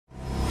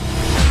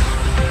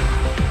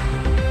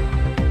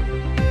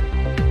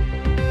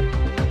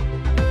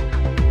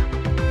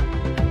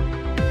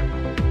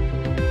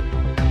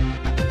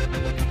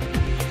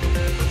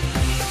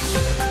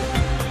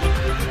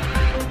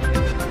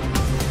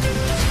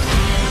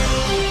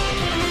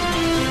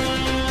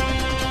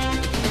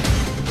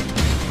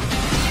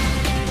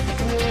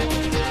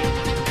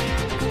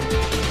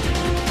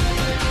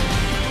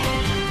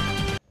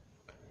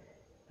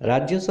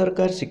राज्य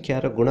सरकार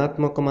शिक्षार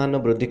गुणात्मक मान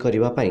वृद्धि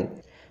करने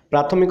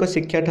प्राथमिक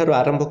शिक्षा ठारू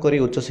आरंभ कर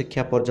उच्च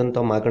शिक्षा पर्यंत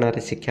मागणार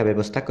शिक्षा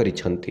व्यवस्था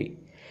करिसेंती।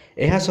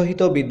 एहा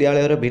सहित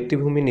विद्यालयर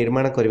भित्तिभूमि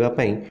निर्माण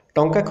करने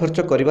टंका खर्च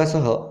करने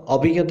सह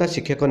अभिज्ञता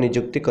शिक्षक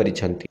नियुक्ति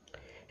करिसेंती।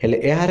 हेले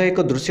एहार एक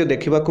दृश्य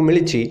देखा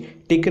मिली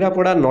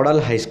टिकरापड़ा नोडाल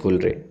हाईस्कल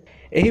रे।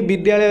 एही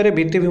विद्यालय रे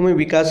भित्तिभूमि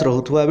विकास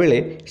रहुथुवा बेले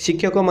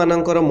शिक्षक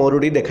मानकर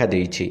मरुड़ी देखा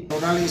देइछि।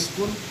 नोडाल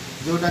स्कूल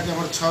जोटा कि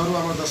हमर 6 रु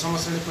हमर 10वीं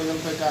श्रेणी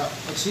पर्यंत एटा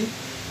अछि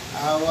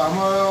आ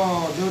हमर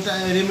जोटा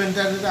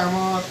एलिमेंटरी रे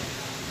हमर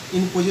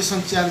इन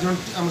पोजीशन 4 जन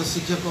हमर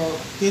शिक्षक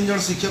 3 जन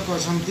शिक्षक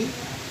अछंती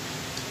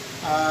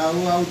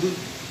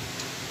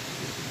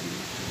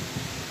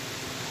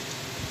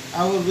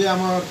आउ भी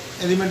हमर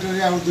एलिमेंटरी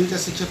रे आउ दुईटा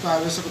शिक्षक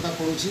आवश्यकता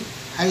पड़ुछि।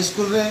 हाई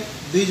स्कूल रे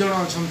 2 जन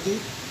अछंती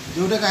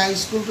जोटा कि हाई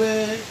स्कूल रे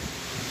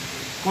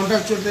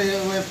कॉन्ट्रैक्चुअल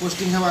रे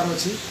पोस्टिंग हबार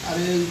अछि आर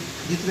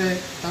भितरे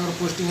तांगर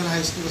पोस्टिंग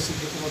हाई स्कूल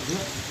शिक्षक मध्य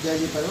दिया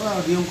जाई पारो आ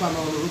डीएम को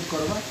हम अनुरोध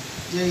करबा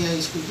जे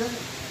हाई स्कूल रे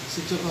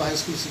शिक्षक हाई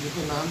स्कूल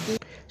शिक्षक नाहंती।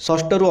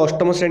 षष्ठ रु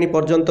अष्टम श्रेणी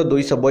पर्यंत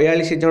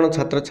 242 जन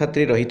छात्र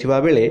छात्री रहिथिबा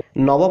बेले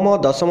नवम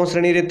और दशम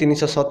श्रेणी रे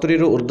 370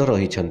 रु ऊर्ध्व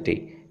रहिछंती।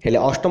 हेले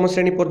अष्टम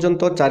श्रेणी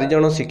पर्यंत 4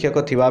 जन शिक्षक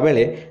थिबा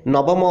बेले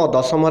नवम और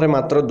दशम रे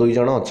मात्र 2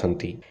 जन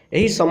अछंती।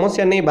 एही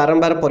समस्या नै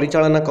बारंबार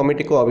परिचालना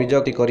कमिटी को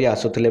अभियोग करि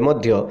आसुथिले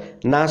मध्य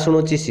ना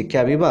शुणुची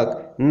शिक्षा विभाग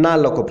ना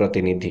लोक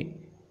प्रतिनिधि,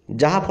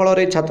 जहा फल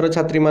रे छात्र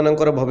छात्री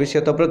मानकर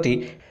भविष्यत प्रति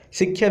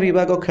शिक्षा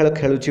विभाग खेल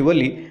खेलुची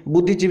बोली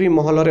बुद्धिजीवी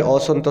महल रे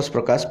असंतोष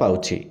प्रकाश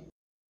पाउछि।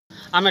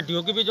 आमे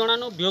डीओ की भी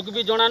जणानु बीओ की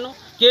भी जणानु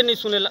के नहीं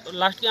सुने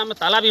लास्ट के आमे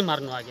ताला भी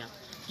मारनु आज्ञा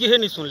किहे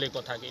नहीं सुनले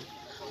कथा के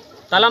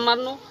ताला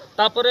मारनु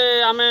तापरे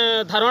आमे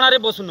धारणा रे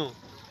बसनु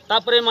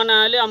तापरे माने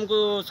आले हमको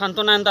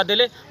सांत्वना एंता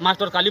देले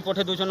मास्टर काली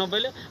पठे दोछन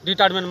बेले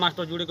रिटायरमेंट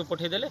मास्टर जुड़ी को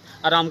पठे देले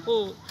और हमको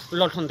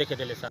लठन देखे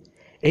देले सर।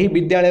 एही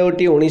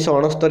विद्यालयटी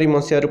 1969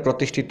 मसीह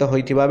प्रतिष्ठित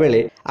होइथिबा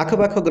बेले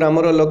आखपाख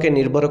ग्रामर लोके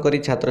निर्भर करी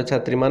छात्र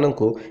छात्री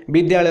माननकु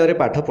विद्यालय रे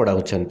पाठ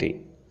पढ़ाउछंती।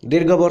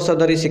 दीर्घ वर्ष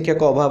धरी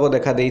शिक्षक अभाव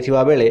देखा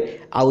देइथिबा बेले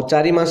आउ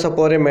 4 मास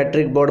पर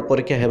मैट्रिक बोर्ड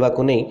परीक्षा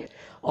हेबाकु नै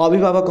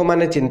अभिभावक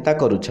माने चिंता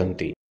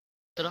करूछंती।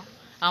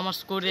 हमर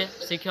स्कूल रे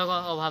शिक्षक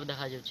अभाव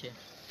देखा जाउछे।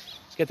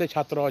 केते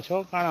छात्र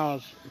अछो काना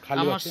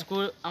खाली हमर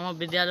स्कूल हमर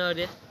विद्यालय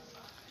रे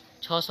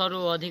 600 रु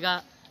अधिका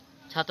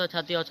छात्र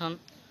छात्री अछन।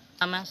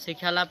 हम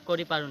शिक्षा लाभ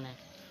करि पारु नै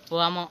ओ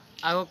हम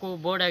आगो को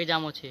बोर्ड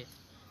एग्जाम अछि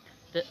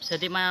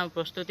सेति मा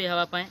प्रस्तुति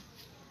हेबा पय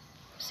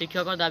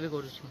शिक्षक दाबी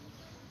करूछु।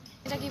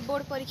 कि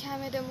बोर्ड परीक्षा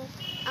में देमु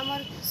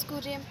आमर स्कूल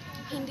रे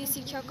हिंदी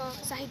शिक्षक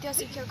साहित्य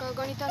शिक्षक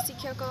गणित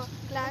शिक्षक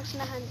क्लास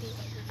नहांती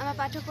आम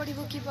पाठ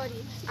पढ़ू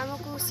किपरि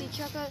आमको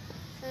शिक्षक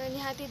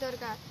निहाती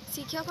दरकार।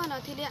 शिक्षक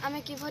नथिले आमे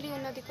किभली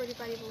उन्नति करि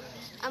पारिबु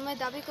आमे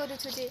दाबी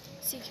करूछु जे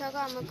शिक्षक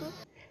आमको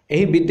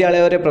एही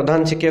विद्यालय रे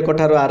प्रधान शिक्षक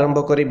ठारू आरंभ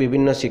करी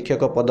विभिन्न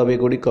शिक्षक पदवी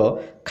गुड़िक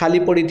खाली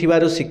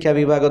पड़िथिबारु शिक्षा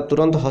विभाग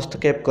तुरंत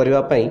हस्तक्षेप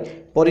करबा पई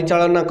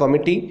परिचालना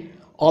कमिटी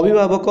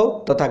अभिभावक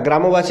तथा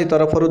ग्रामवासी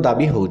तरफरु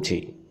दाबी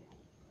होउछि।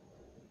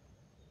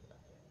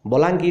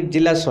 बलांगीर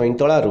जिला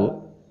सैंतलारू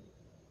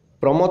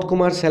प्रमोद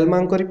कुमार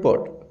सेलमांक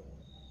रिपोर्ट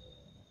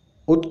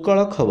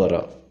उत्कल खबर।